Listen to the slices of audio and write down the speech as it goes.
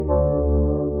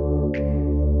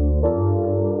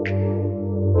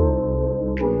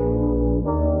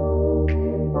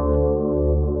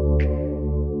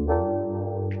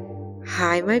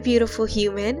Hi, my beautiful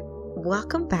human.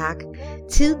 Welcome back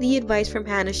to the Advice from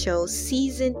Hannah Show,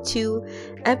 Season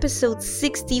 2, Episode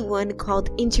 61,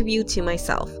 called Interview to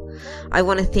Myself. I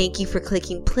want to thank you for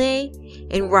clicking play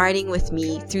and riding with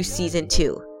me through Season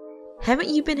 2. Haven't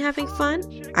you been having fun?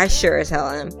 I sure as hell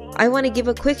am. I want to give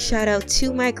a quick shout out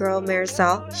to my girl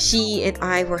Marisol. She and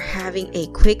I were having a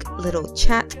quick little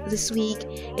chat this week,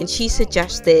 and she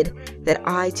suggested that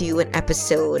I do an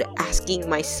episode asking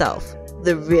myself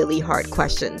the really hard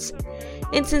questions.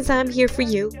 And since I'm here for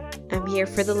you, I'm here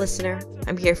for the listener,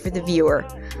 I'm here for the viewer,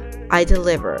 I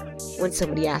deliver when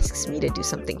somebody asks me to do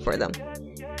something for them.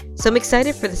 So I'm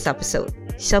excited for this episode.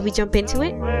 Shall we jump into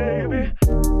it?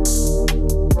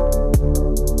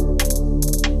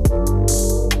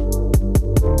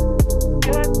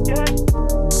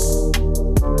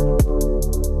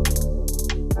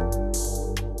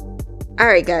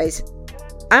 Alright guys,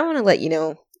 I want to let you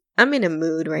know I'm in a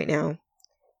mood right now.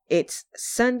 It's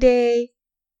Sunday.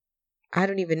 I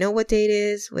don't even know what day it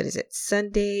is. What is it?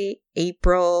 Sunday,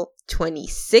 April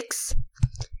 26th.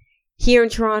 Here in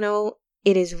Toronto,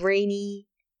 it is rainy.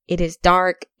 It is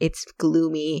dark. It's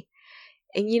gloomy.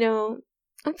 And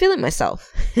I'm feeling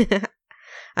myself.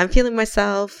 I'm feeling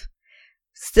myself.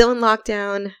 Still in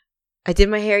lockdown. I did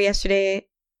my hair yesterday.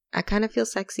 I kind of feel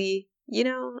sexy.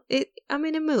 I'm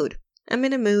in a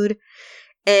mood.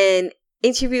 And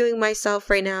interviewing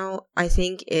myself right now, I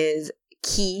think, is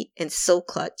key and so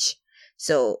clutch.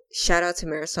 So shout out to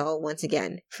Marisol once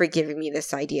again for giving me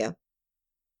this idea.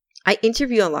 I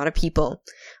interview a lot of people.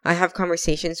 I have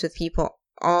conversations with people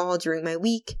all during my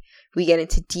week. We get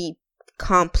into deep,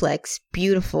 complex,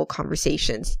 beautiful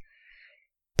conversations.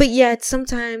 But yet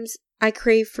sometimes I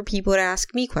crave for people to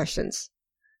ask me questions,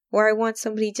 or I want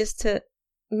somebody just to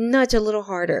nudge a little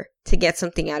harder to get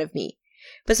something out of me.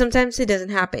 But sometimes it doesn't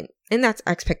happen. And that's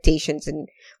expectations. And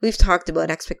we've talked about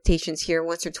expectations here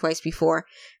once or twice before.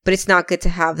 But it's not good to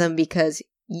have them because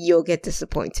you'll get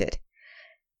disappointed.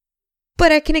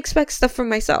 But I can expect stuff from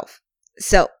myself.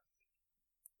 So,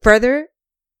 further,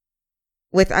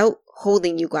 without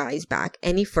holding you guys back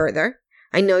any further,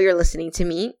 I know you're listening to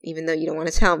me, even though you don't want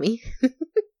to tell me.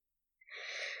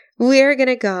 We're going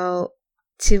to go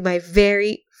to my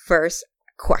very first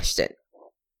question.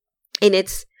 And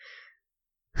it's,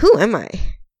 who am I?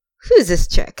 Who's this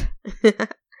chick?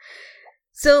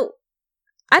 So,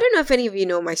 I don't know if any of you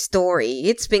know my story.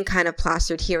 It's been kind of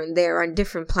plastered here and there on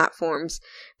different platforms.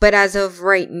 But as of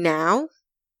right now,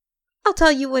 I'll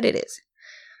tell you what it is.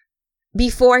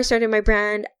 Before I started my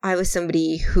brand, I was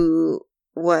somebody who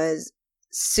was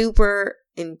super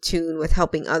in tune with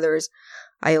helping others.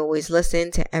 I always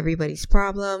listen to everybody's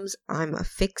problems. I'm a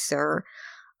fixer.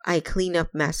 I clean up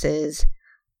messes.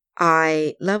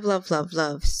 I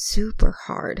love super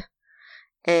hard.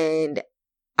 And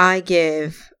I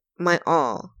give my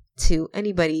all to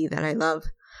anybody that I love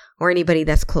or anybody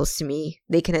that's close to me.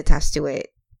 They can attest to it.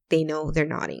 They know, they're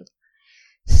nodding.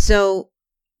 So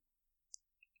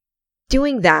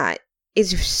doing that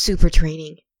is super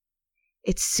draining.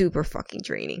 It's super fucking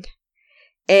draining.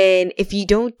 And if you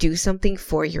don't do something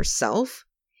for yourself,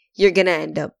 you're going to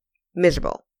end up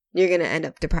miserable. You're going to end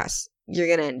up depressed. You're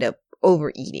going to end up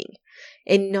overeating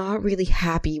and not really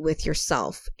happy with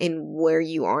yourself and where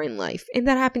you are in life. And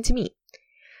that happened to me.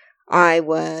 I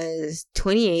was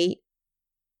 28.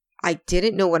 I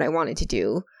didn't know what I wanted to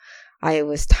do. I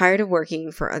was tired of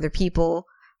working for other people.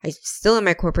 I still in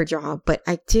my corporate job, but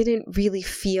I didn't really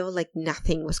feel like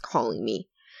nothing was calling me.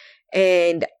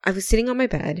 And I was sitting on my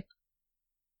bed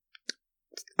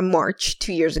in March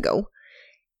 2 years ago.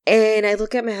 And I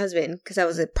look at my husband, because I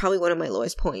was at probably one of my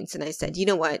lowest points. And I said, you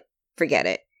know what? Forget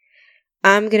it.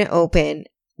 I'm going to open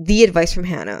the Advice from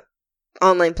Hannah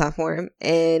online platform.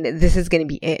 And this is going to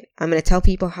be it. I'm going to tell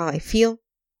people how I feel.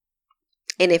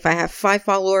 And if I have 5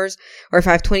 followers, or if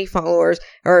I have 20 followers,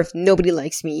 or if nobody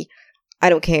likes me, I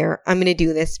don't care. I'm going to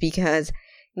do this because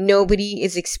nobody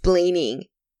is explaining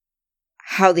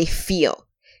how they feel.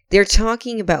 They're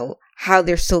talking about how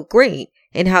they're so great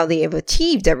and how they have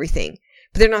achieved everything.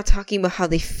 But they're not talking about how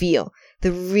they feel.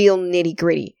 The real nitty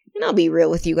gritty. And I'll be real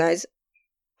with you guys.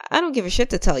 I don't give a shit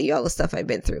to tell you all the stuff I've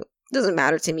been through. It doesn't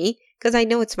matter to me because I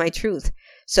know it's my truth.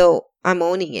 So I'm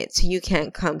owning it. So you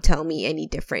can't come tell me any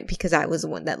different because I was the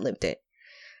one that lived it.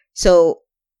 So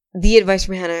the Advice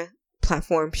from Hannah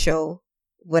platform, show,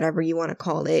 whatever you want to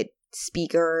call it,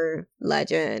 speaker,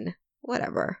 legend,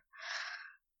 whatever,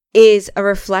 is a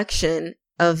reflection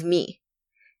of me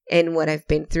and what I've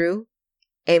been through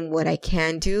and what I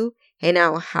can do and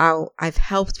how I've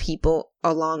helped people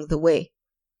along the way.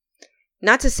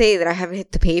 Not to say that I haven't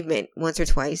hit the pavement once or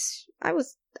twice. I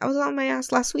was on my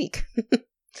ass last week.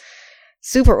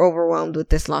 super overwhelmed with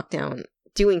this lockdown,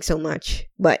 doing so much,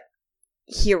 but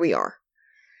here we are.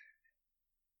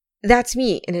 That's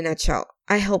me in a nutshell.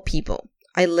 I help people.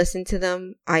 I listen to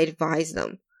them. I advise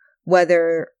them.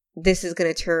 Whether this is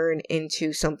going to turn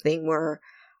into something where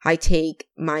I take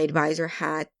my advisor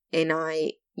hat and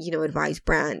I, advise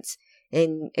brands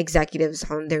and executives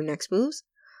on their next moves,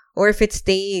 or if it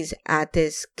stays at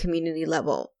this community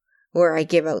level where I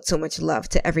give out so much love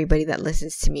to everybody that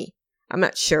listens to me. I'm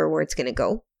not sure where it's going to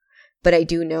go, but I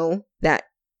do know that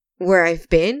where I've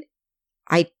been,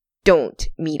 I don't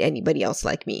meet anybody else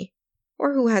like me,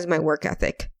 or who has my work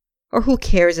ethic, or who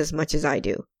cares as much as I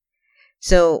do.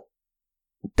 So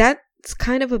that's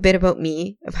kind of a bit about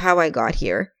me, of how I got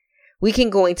here. We can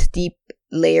go into deep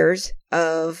layers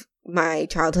of my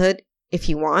childhood if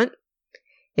you want.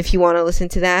 If you want to listen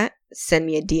to that, send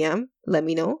me a DM. Let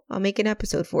me know. I'll make an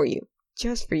episode for you,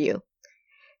 just for you.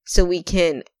 So we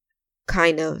can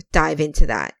kind of dive into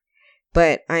that.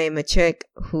 But I am a chick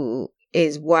who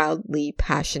is wildly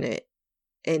passionate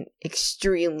and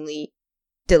extremely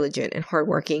diligent and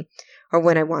hardworking, or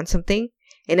when I want something.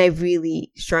 And I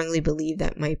really strongly believe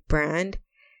that my brand,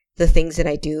 the things that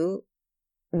I do,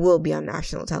 will be on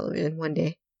national television one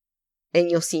day.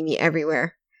 And you'll see me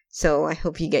everywhere. So I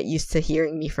hope you get used to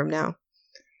hearing me from now.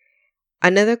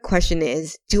 Another question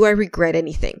is, do I regret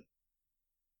anything?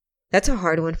 That's a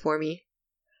hard one for me.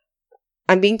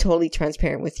 I'm being totally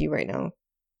transparent with you right now.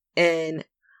 And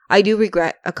I do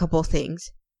regret a couple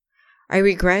things. I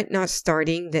regret not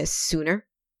starting this sooner.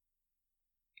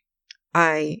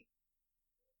 I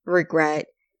regret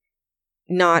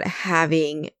not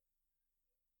having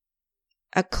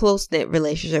a close-knit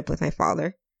relationship with my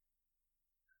father.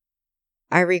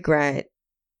 I regret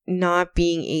not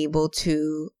being able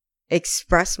to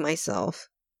express myself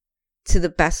to the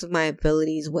best of my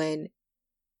abilities when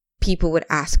people would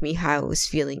ask me how I was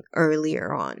feeling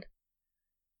earlier on.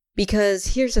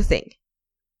 Because here's the thing.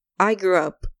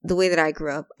 The way that I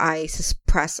grew up, I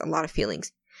suppress a lot of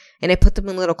feelings. And I put them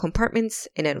in little compartments,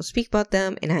 and I don't speak about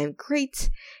them, and I'm great,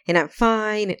 and I'm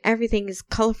fine, and everything is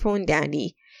colorful and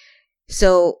dandy.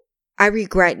 So I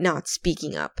regret not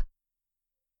speaking up.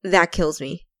 That kills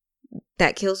me.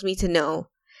 That kills me to know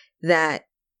that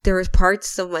there was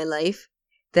parts of my life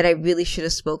that I really should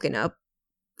have spoken up.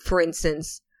 For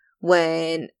instance,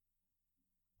 when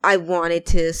I wanted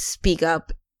to speak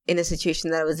up in a situation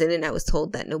that I was in and I was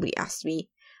told that nobody asked me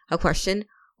a question,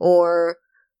 or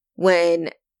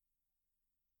when,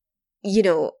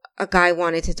 a guy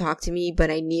wanted to talk to me,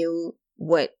 but I knew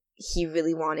what he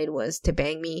really wanted was to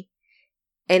bang me.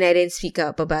 And I didn't speak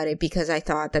up about it because I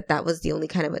thought that that was the only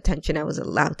kind of attention I was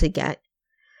allowed to get.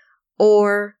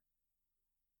 Or,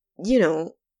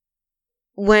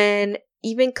 when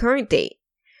even current date,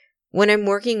 when I'm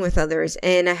working with others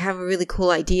and I have a really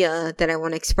cool idea that I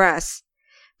want to express,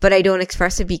 but I don't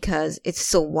express it because it's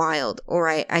so wild, or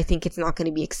I think it's not going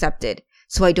to be accepted.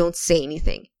 So I don't say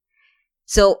anything.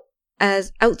 So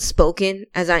as outspoken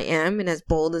as I am and as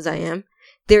bold as I am,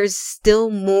 there's still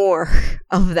more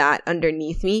of that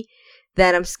underneath me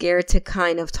that I'm scared to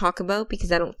kind of talk about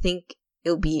because I don't think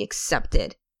it'll be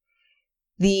accepted.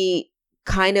 The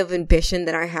kind of ambition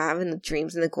that I have and the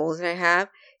dreams and the goals that I have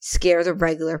scare the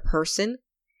regular person,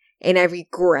 and I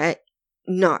regret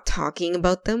not talking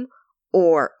about them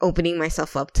or opening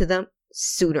myself up to them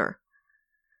sooner.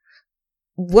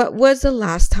 What was the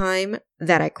last time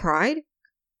that I cried?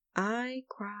 I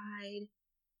cried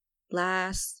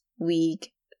last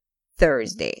week,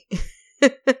 Thursday.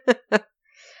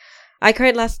 I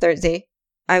cried last Thursday.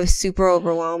 I was super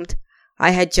overwhelmed.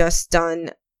 I had just done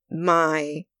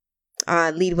my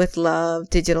Lead with Love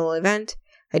digital event.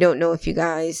 I don't know if you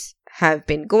guys have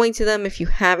been going to them. If you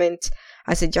haven't,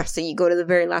 I suggest that you go to the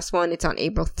very last one. It's on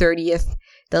April 30th.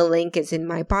 The link is in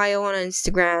my bio on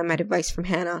Instagram at Advice from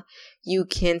Hannah. You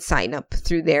can sign up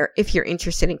through there if you're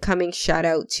interested in coming. Shout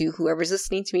out to whoever's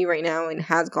listening to me right now and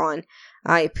has gone.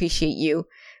 I appreciate you.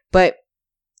 But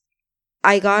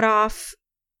I got off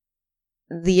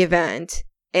the event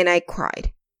and I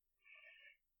cried.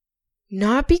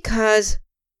 Not because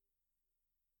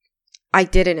I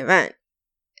did an event.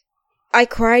 I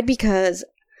cried because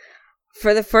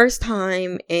for the first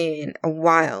time in a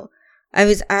while, I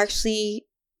was actually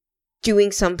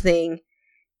doing something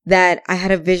that I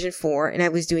had a vision for, and I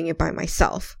was doing it by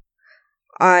myself.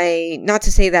 Not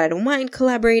to say that I don't mind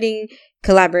collaborating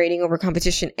over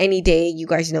competition any day. You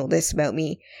guys know this about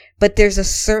me. But there's a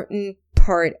certain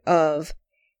part of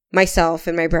myself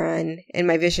and my brand and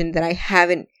my vision that I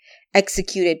haven't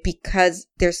executed because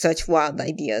there's such wild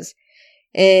ideas.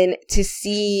 And to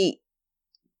see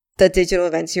the digital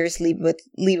event series Lead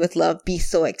with Love be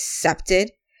so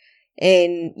accepted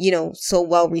and, so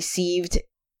well received,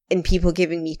 and people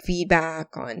giving me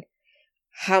feedback on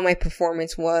how my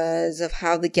performance was, of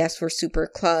how the guests were super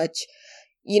clutch,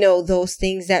 those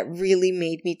things that really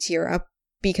made me tear up,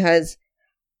 because,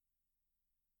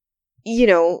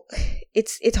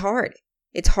 it's hard.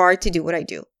 It's hard to do what I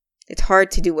do. It's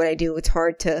hard to do what I do. It's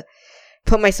hard to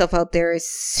put myself out there. It's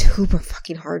super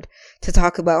fucking hard to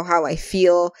talk about how I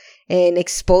feel and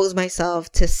expose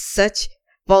myself to such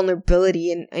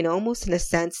vulnerability, and almost in a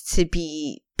sense to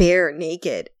be bare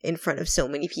naked in front of so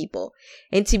many people,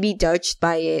 and to be judged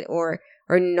by it, or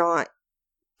not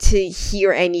to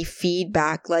hear any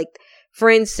feedback. Like, for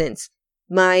instance,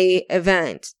 my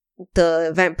event,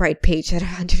 the Eventbrite page had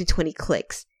 120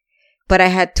 clicks, but I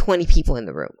had 20 people in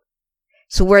the room.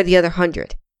 So where are the other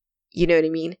 100? You know what I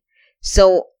mean?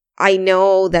 So I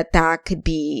know that could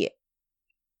be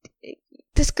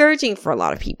discouraging for a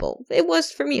lot of people. It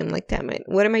was for me. I'm like, damn it,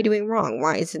 what am I doing wrong?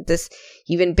 Why isn't this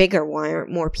even bigger? Why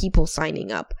aren't more people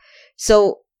signing up?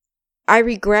 So I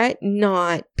regret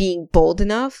not being bold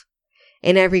enough,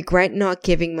 and I regret not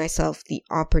giving myself the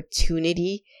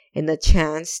opportunity and the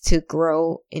chance to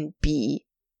grow and be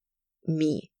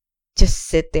me. Just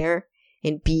sit there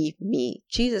and be me.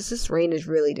 Jesus, this rain is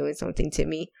really doing something to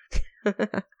me.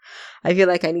 I feel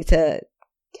like I need to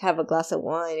have a glass of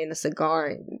wine and a cigar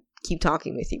and keep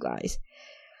talking with you guys.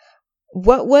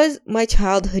 What was my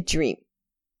childhood dream?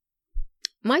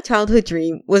 My childhood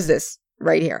dream was this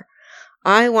right here.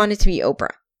 I wanted to be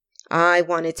Oprah. I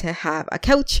wanted to have a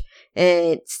couch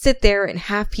and sit there and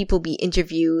have people be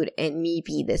interviewed, and me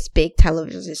be this big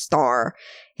television star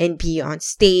and be on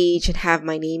stage and have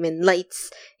my name in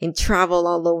lights and travel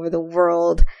all over the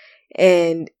world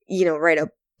and, write a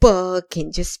book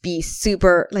and just be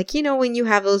super, like, when you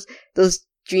have those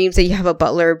dreams that you have a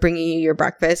butler bringing you your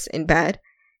breakfast in bed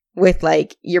with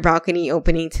like your balcony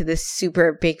opening to this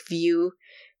super big view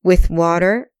with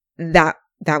water. That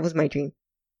was my dream.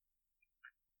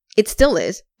 It still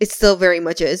is. It still very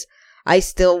much is. I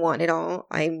still want it all.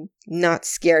 I'm not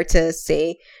scared to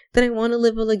say that I want to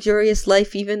live a luxurious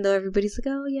life, even though everybody's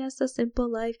like, oh yes, a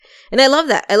simple life. And I love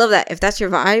that. If that's your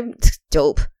vibe,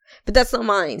 dope. But that's not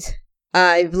mine.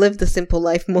 I've lived a simple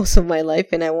life most of my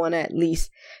life, and I want to at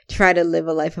least try to live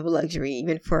a life of luxury,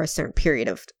 even for a certain period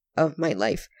of my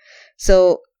life.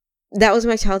 So that was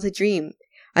my childhood dream.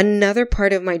 Another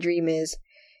part of my dream is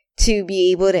to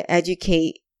be able to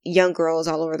educate young girls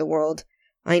all over the world.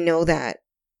 I know that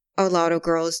a lot of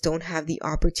girls don't have the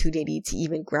opportunity to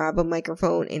even grab a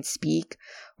microphone and speak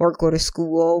or go to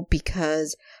school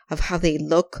because of how they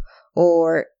look,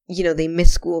 or they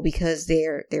miss school because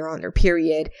they're on their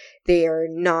period. They are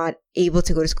not able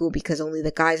to go to school because only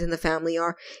the guys in the family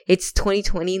are. It's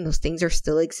 2020 and those things are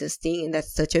still existing, and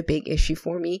that's such a big issue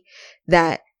for me,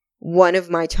 that one of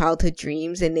my childhood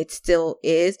dreams, and it still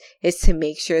is to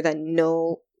make sure that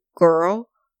no girl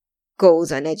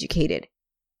goes uneducated.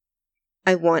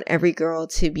 I want every girl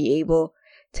to be able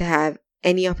to have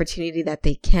any opportunity that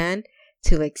they can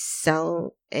to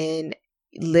excel and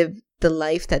live the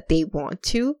life that they want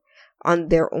to, on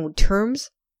their own terms,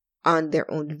 on their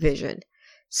own vision.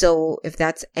 So if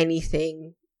that's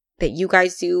anything that you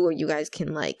guys do, or you guys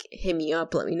can like hit me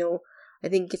up, let me know. I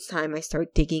think it's time I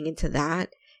start digging into that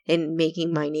and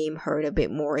making my name heard a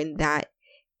bit more in that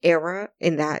era,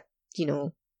 in that,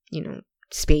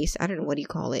 space. I don't know, what do you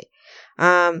call it?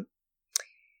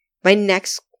 My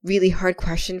next really hard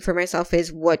question for myself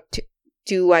is, what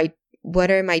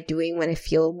am I doing when I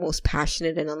feel most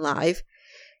passionate and alive?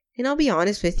 And I'll be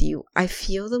honest with you, I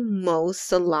feel the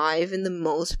most alive and the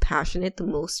most passionate, the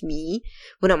most me,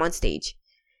 when I'm on stage.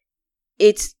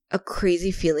 It's a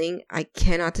crazy feeling. I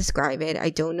cannot describe it. I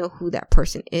don't know who that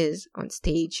person is on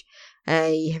stage.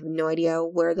 I have no idea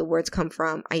where the words come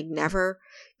from. I never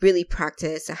really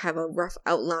practice. I have a rough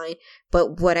outline,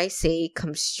 but what I say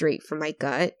comes straight from my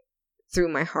gut, through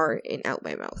my heart, and out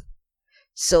my mouth.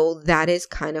 So that is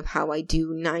kind of how I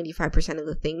do 95% of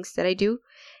the things that I do.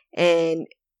 And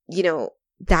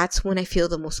that's when I feel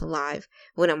the most alive,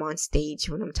 when I'm on stage,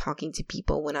 when I'm talking to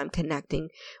people, when I'm connecting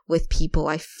with people.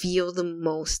 I feel the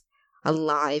most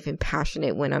alive and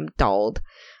passionate when I'm dulled,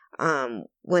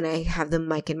 when I have the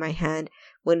mic in my hand,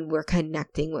 when we're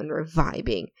connecting, when we're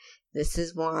vibing. This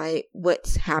is why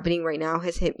what's happening right now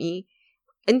has hit me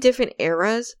in different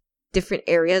areas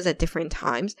at different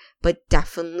times, but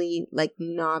definitely like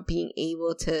not being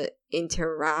able to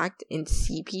interact and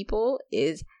see people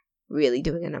is really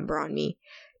doing a number on me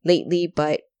lately.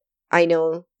 But I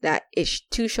know that it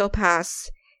too shall pass,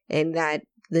 and that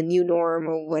the new norm,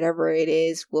 or whatever it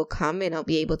is, will come, and I'll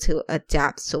be able to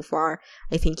adapt. So far,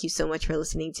 I thank you so much for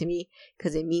listening to me,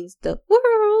 because it means the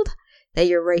world. that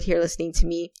you're right here listening to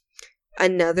me.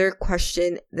 Another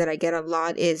question that I get a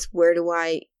lot is, where do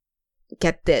I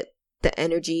get the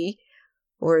energy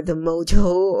or the mojo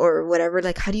or whatever?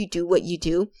 Like, how do you do what you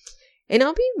do? And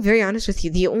I'll be very honest with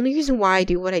you. The only reason why I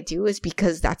do what I do is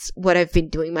because that's what I've been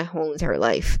doing my whole entire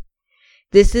life.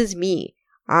 This is me.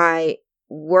 I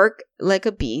work like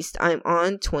a beast. I'm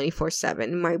on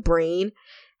 24/7. My brain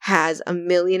has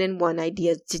 1,000,001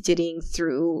 ideas digitting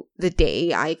through the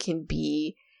day. I can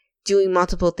be doing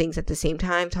multiple things at the same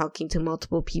time, talking to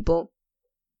multiple people.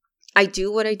 I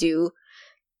do what I do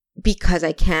because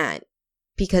I can,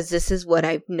 because this is what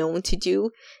I've known to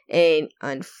do. And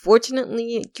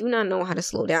unfortunately, I do not know how to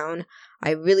slow down.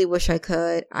 I really wish I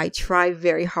could. I try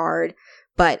very hard,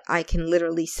 but I can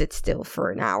literally sit still for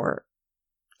an hour,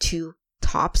 2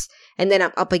 tops, and then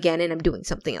I'm up again and I'm doing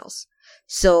something else.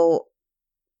 So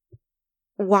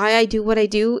why I do what I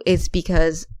do is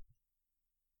because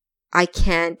I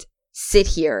can't sit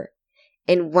here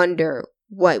and wonder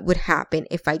what would happen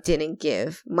if I didn't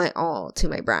give my all to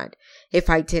my brand, if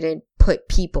I didn't put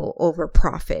people over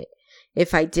profit,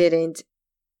 if I didn't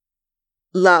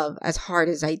love as hard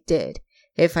as I did,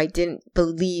 if I didn't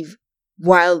believe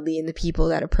wildly in the people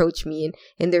that approach me and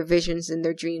in their visions and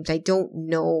their dreams. I don't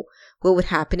know what would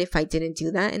happen if I didn't do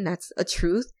that. And that's a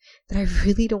truth that I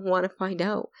really don't want to find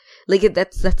out. Like,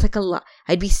 that's like a lot.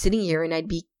 I'd be sitting here and I'd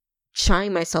be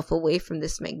shying myself away from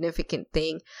this magnificent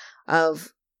thing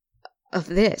of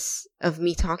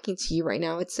me talking to you right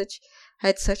now. I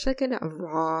had such like a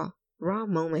raw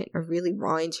moment, a really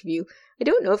raw interview. I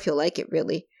don't know if you'll like it,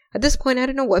 really. At this point, I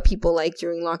don't know what people like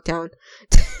during lockdown.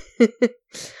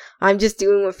 I'm just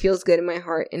doing what feels good in my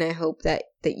heart, and I hope that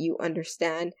you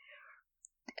understand.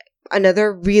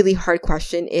 Another really hard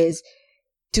question is,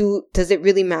 does it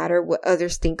really matter what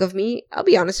others think of me? I'll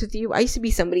be honest with you. I used to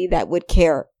be somebody that would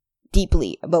care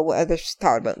deeply about what others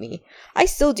thought about me. I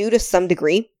still do to some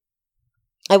degree.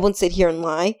 I won't sit here and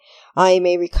lie. I'm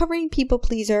a recovering people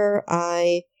pleaser.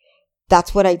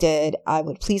 That's what I did. I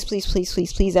would please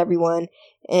everyone.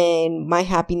 And my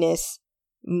happiness,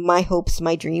 my hopes,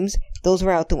 my dreams, those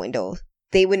were out the window.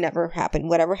 They would never happen.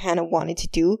 Whatever Hannah wanted to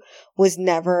do was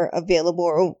never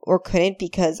available or couldn't,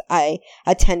 because I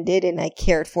attended and I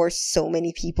cared for so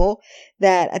many people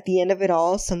that at the end of it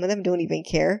all, some of them don't even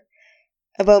care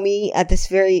about me. At this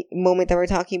very moment that we're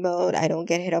talking about, I don't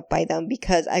get hit up by them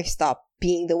because I've stopped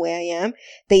being the way I am.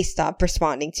 They stopped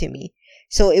responding to me.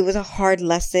 So it was a hard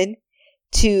lesson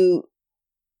to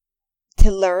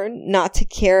learn not to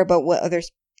care about what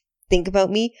others think about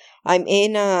me. I'm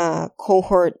in a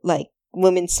cohort, like,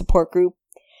 women's support group,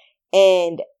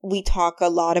 and we talk a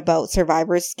lot about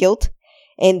survivor's guilt.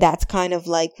 And that's kind of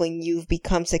like when you've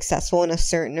become successful in a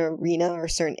certain arena or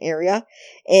certain area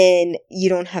and you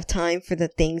don't have time for the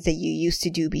things that you used to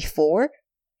do before,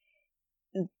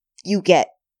 you get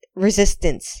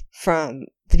resistance from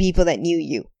the people that knew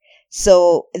you.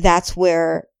 So that's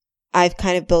where I've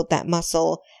kind of built that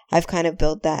muscle. I've kind of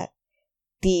built that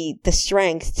the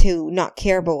strength to not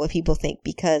care about what people think,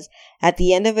 because at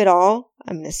the end of it all,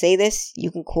 I'm going to say this,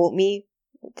 you can quote me,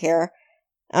 I don't care.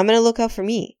 I'm going to look out for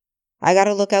me. I got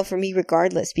to look out for me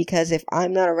regardless, because if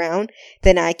I'm not around,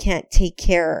 then I can't take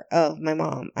care of my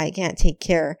mom. I can't take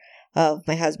care of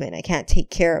my husband. I can't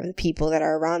take care of the people that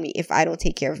are around me if I don't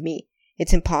take care of me.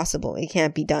 It's impossible. It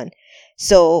can't be done.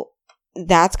 So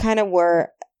that's kind of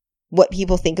where what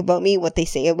people think about me, what they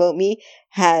say about me,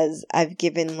 I've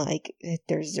given, like,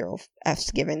 there's 0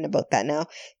 F's given about that now,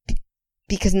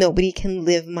 because nobody can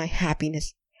live my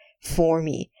happiness for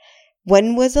me.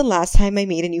 When was the last time I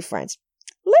made a new friend?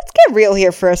 Let's get real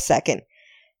here for a second.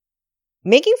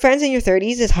 Making friends in your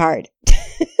 30s is hard.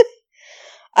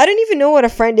 I don't even know what a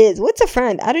friend is. What's a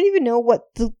friend? I don't even know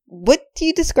what do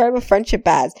you describe a friendship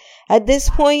as? At this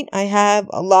point, I have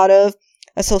a lot of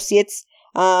associates.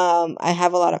 I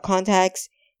have a lot of contacts.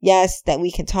 Yes, that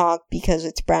we can talk because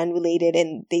it's brand related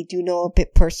and they do know a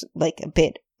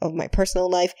bit of my personal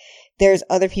life. There's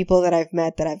other people that I've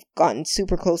met that have gotten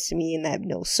super close to me and that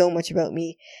know so much about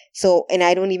me. So, and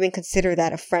I don't even consider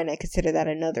that a friend. I consider that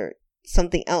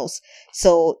something else.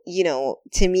 So,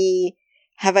 to me,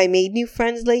 have I made new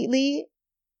friends lately?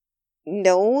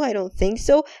 No, I don't think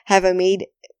so. Have I made,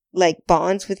 like,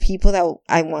 bonds with people that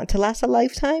I want to last a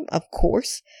lifetime? Of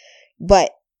course.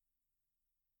 But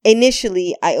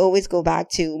initially, I always go back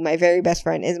to my very best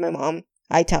friend is my mom.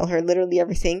 I tell her literally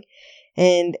everything.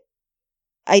 And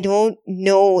I don't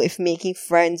know if making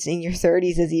friends in your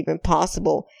 30s is even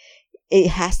possible. It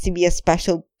has to be a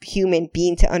special human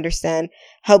being to understand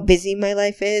how busy my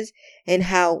life is and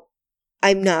how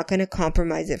I'm not going to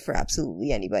compromise it for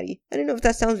absolutely anybody. I don't know if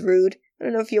that sounds rude. I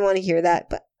don't know if you want to hear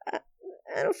that, but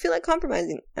I don't feel like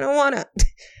compromising. I don't wanna.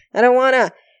 I don't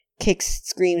wanna. Kicks,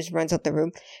 screams, runs out the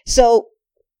room. So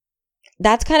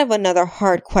that's kind of another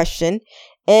hard question.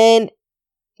 And,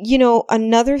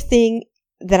 another thing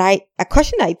a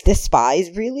question I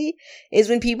despise really is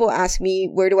when people ask me,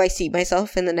 where do I see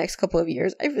myself in the next couple of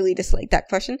years? I really dislike that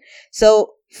question.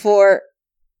 So for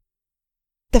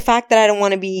the fact that I don't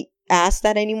want to be asked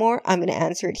that anymore, I'm going to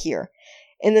answer it here.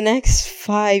 In the next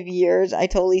 5 years, I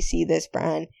totally see this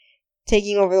brand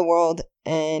taking over the world,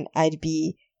 and I'd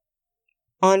be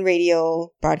on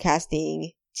radio,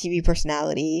 broadcasting, TV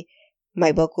personality.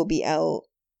 My book will be out.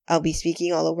 I'll be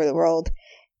speaking all over the world.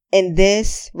 And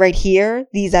this right here,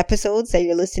 these episodes that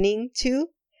you're listening to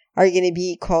are going to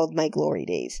be called my glory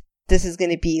days. This is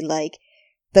going to be like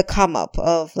the come up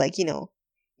of like,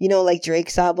 like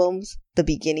Drake's albums, the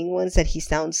beginning ones that he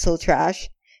sounds so trash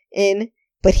in,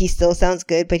 but he still sounds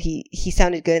good, but he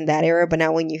sounded good in that era. But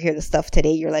now when you hear the stuff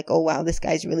today, you're like, oh wow, this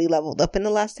guy's really leveled up in the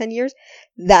last 10 years.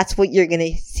 That's what you're going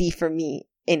to see from me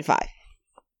in 5.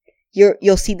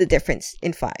 You'll see the difference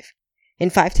in 5. In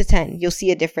 5 to 10, you'll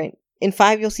see a different. In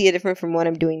 5, you'll see a difference from what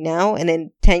I'm doing now. And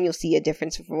in 10, you'll see a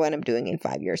difference from what I'm doing in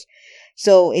 5 years.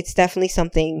 So it's definitely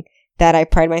something that I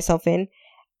pride myself in.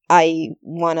 I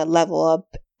want to level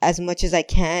up as much as I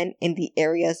can in the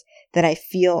areas that I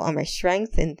feel are my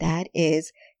strength. And that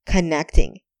is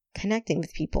connecting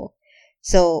with people.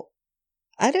 So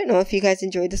I don't know if you guys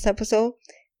enjoyed this episode,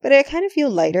 but I kind of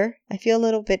feel lighter. I feel a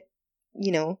little bit,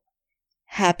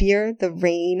 happier. The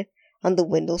rain on the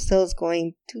windowsill is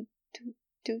going to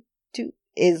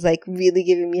is like really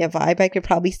giving me a vibe. I could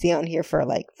probably stay on here for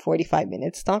like 45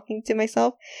 minutes talking to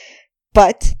myself.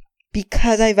 But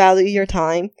because I value your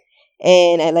time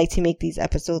and I like to make these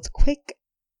episodes quick,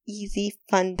 easy,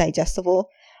 fun, digestible,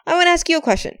 I want to ask you a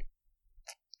question.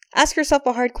 Ask yourself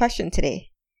a hard question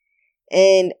today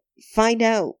and find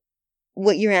out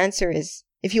what your answer is.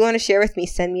 If you want to share with me,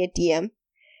 send me a DM.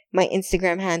 My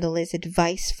Instagram handle is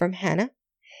Advice from Hannah.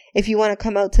 If you want to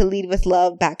come out to Lead with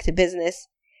Love, Back to Business,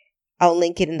 I'll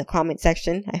link it in the comment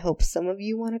section. I hope some of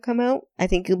you want to come out. I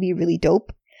think it'll be really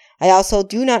dope. I also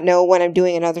do not know when I'm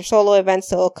doing another solo event,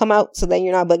 so come out so then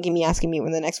you're not bugging me asking me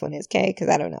when the next one is, okay? Because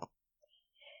I don't know.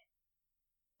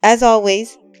 As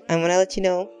always, I want to let you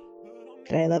know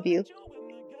that I love you.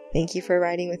 Thank you for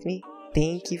riding with me.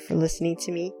 Thank you for listening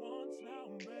to me.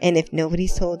 And if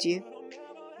nobody's told you,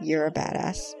 you're a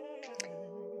badass.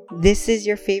 This is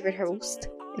your favorite host,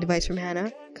 Advice from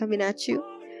Hannah, coming at you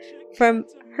from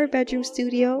her bedroom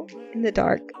studio in the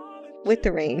dark with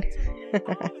the rain.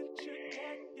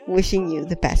 Wishing you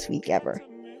the best week ever.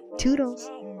 Toodles.